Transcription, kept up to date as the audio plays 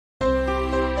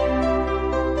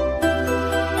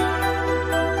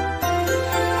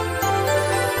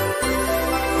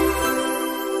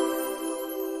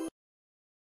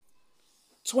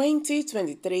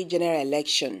2023 general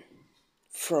election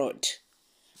fraud.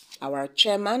 Our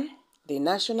chairman, the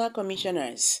national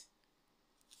commissioners,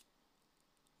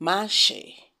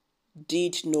 Mashi,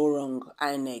 did no wrong.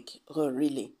 INEC. Oh,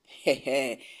 really?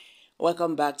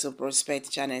 Welcome back to Prospect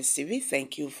Channels TV.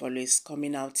 Thank you for always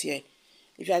coming out here.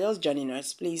 If you are just joining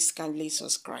us, please kindly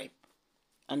subscribe.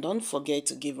 And don't forget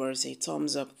to give us a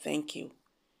thumbs up. Thank you.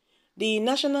 The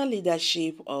national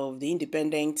leadership of the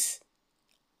Independent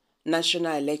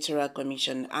National Electoral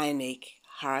Commission, INEC,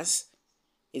 has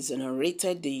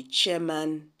exonerated the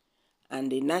chairman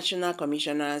and the national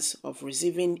commissioners of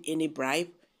receiving any bribe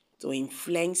to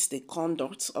influence the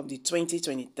conduct of the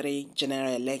 2023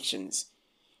 general elections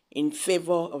in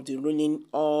favor of the ruling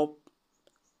All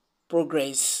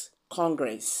Progress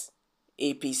Congress,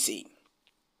 APC.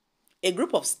 A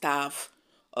group of staff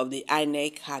of the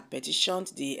INEC had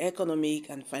petitioned the Economic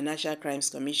and Financial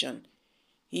Crimes Commission,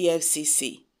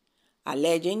 EFCC,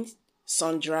 alleging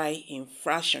sundry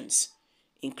infractions,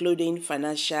 including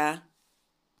financial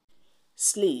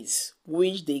sleaze,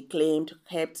 which they claimed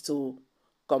helped to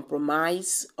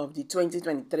compromise of the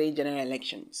 2023 general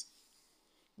elections.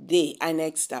 The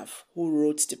INEC staff who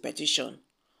wrote the petition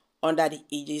under the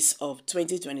aegis of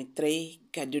 2023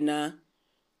 Kaduna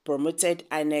promoted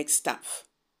INEC staff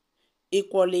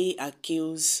equally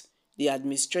accused the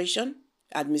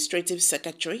administrative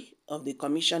secretary of the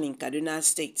commission in Kaduna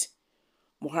State,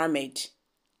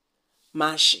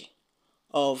 Mashi,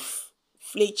 of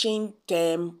fleeching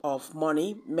them of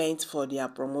money meant for their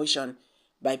promotion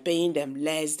by paying them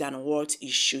less than what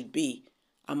it should be,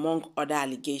 among other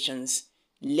allegations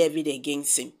levied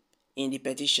against him in the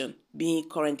petition being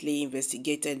currently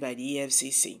investigated by the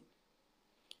EFCC.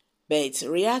 But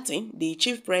reacting, the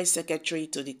Chief Press Secretary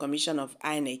to the Commission of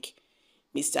INEC,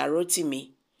 Mr.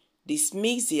 Rotimi,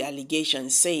 dismissed the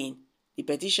allegations, saying the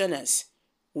petitioners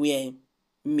were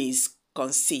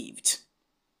misconceived.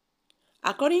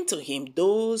 According to him,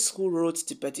 those who wrote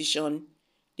the petition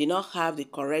did not have the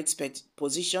correct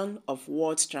position of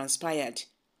what transpired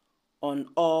on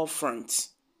all fronts.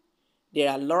 There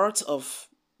are lots of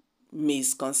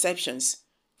misconceptions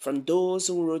from those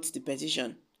who wrote the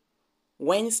petition.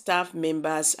 When staff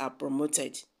members are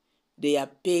promoted, they are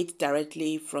paid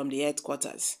directly from the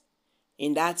headquarters.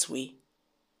 In that way,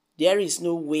 there is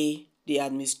no way the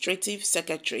administrative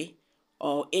secretary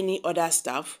or any other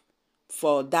staff,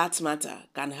 for that matter,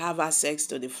 can have access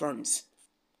to the funds.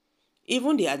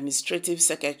 Even the administrative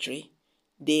secretary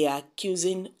they are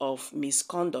accusing of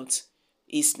misconduct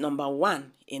is number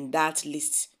one in that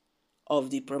list of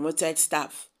the promoted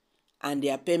staff, and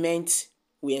their payments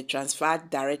were transferred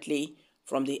directly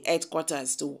from the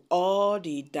headquarters to all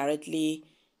the directly,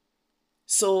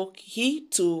 so he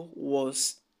too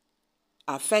was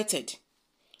affected.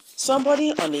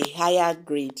 Somebody on a higher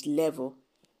grade level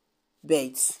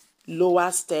but lower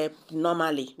step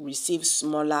normally receives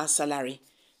smaller salary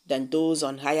than those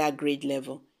on higher grade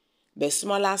level, but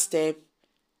smaller step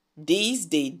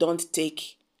they don't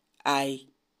take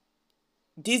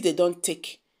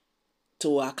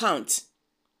to account.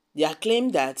 Their claim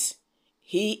that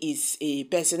he is a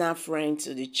personal friend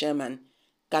to the chairman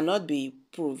cannot be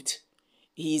proved.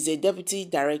 He is a deputy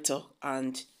director,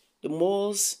 and the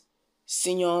most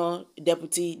senior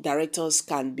deputy directors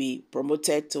can be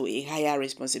promoted to a higher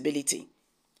responsibility.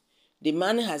 The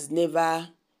man has never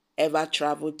ever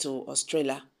traveled to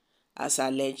Australia, as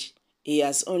alleged. He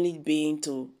has only been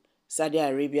to Saudi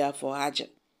Arabia for Hajj.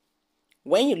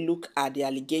 When you look at the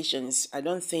allegations, I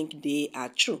don't think they are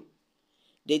true.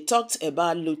 They talked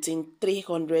about looting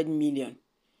 300 million.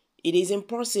 It is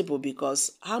impossible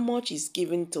because how much is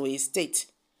given to a state?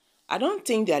 I don't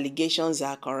think the allegations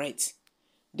are correct.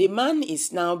 The man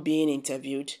is now being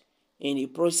interviewed in the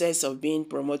process of being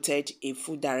promoted a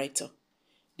full director.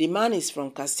 The man is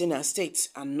from Katsina State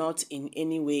and not in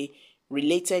any way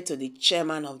related to the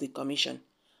chairman of the commission,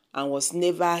 and was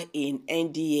never in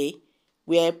NDA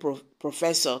where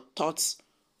professor taught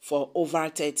for over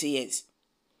 30 years.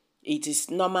 It is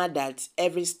normal that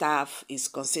every staff is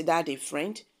considered a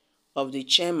friend of the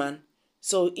chairman,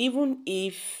 so even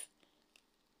if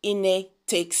INEC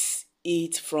takes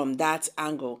it from that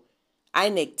angle,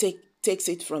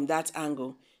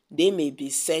 they may be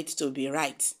said to be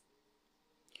right.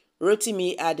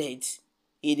 Rotimi added,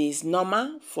 it is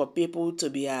normal for people to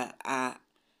be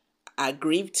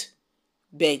aggrieved,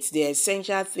 but the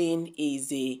essential thing is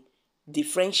the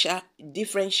differential,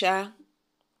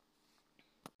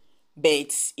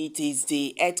 but it is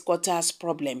the headquarters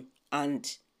problem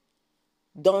and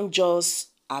don't just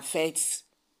affect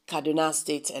Kaduna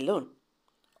State alone.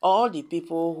 All the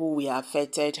people who were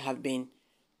affected have been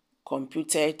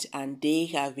computed and they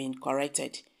have been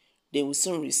corrected, they will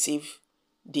soon receive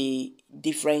the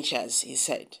differentials, he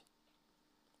said.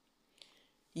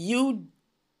 You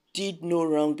did no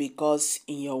wrong because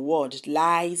in your word,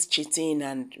 lies, cheating,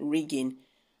 and rigging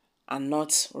are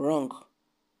not wrong.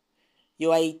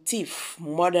 You are a thief,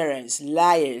 murderers,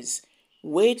 liars.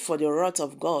 Wait for the wrath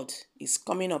of God is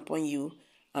coming upon you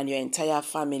and your entire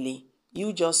family.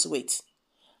 You just wait.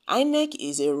 INEC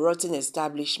is a rotten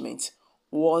establishment,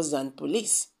 worse than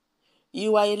police.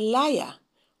 You are a liar.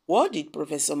 What did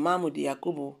Professor Mahmood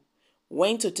Yakubu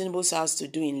went to Tinubu's house to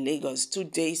do in Lagos 2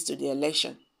 days to the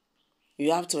election?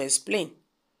 You have to explain.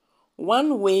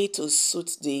 One way to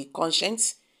soothe the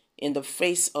conscience in the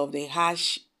face of the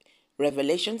harsh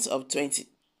revelations of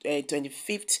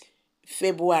 25th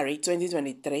February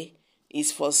 2023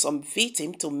 is for some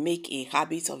victim to make a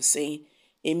habit of saying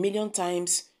 1,000,000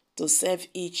 times to save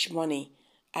each money,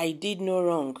 I did no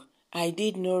wrong, I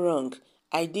did no wrong,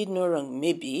 I did no wrong.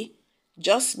 Maybe,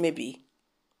 just maybe,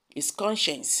 his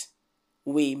conscience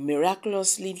will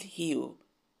miraculously heal.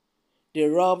 The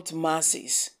robbed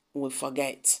masses will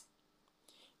forget.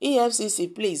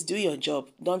 EFCC, please do your job.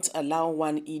 Don't allow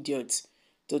one idiot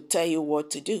to tell you what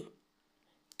to do.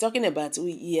 Talking about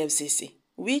EFCC.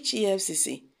 Which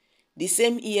EFCC? The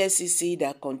same EFCC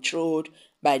that controlled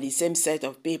by the same set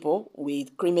of people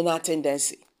with criminal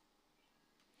tendency.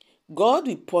 God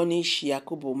will punish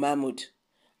Yakubu Mahmood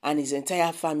and his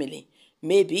entire family.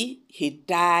 Maybe he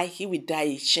will die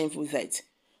a shameful death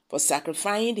for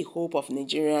sacrificing the hope of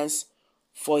Nigerians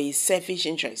for his selfish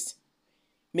interest.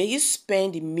 May you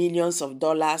spend the millions of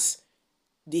dollars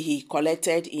that he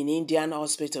collected in Indian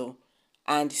hospital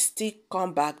and still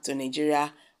come back to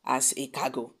Nigeria as a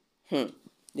cargo.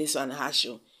 This one has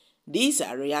you. These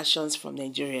are reactions from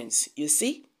Nigerians. You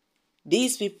see,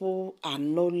 these people are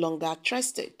no longer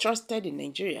trusted in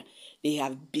Nigeria. They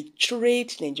have betrayed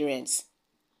Nigerians.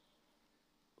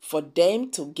 For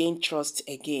them to gain trust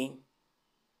again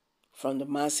from the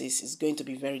masses is going to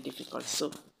be very difficult.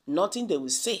 So nothing they will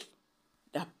say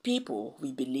that people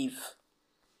will believe.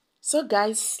 So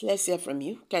guys, let's hear from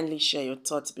you. Kindly share your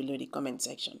thoughts below the comment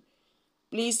section.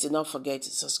 Please do not forget to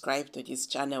subscribe to this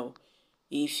channel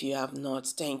if you have not.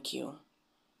 Thank you.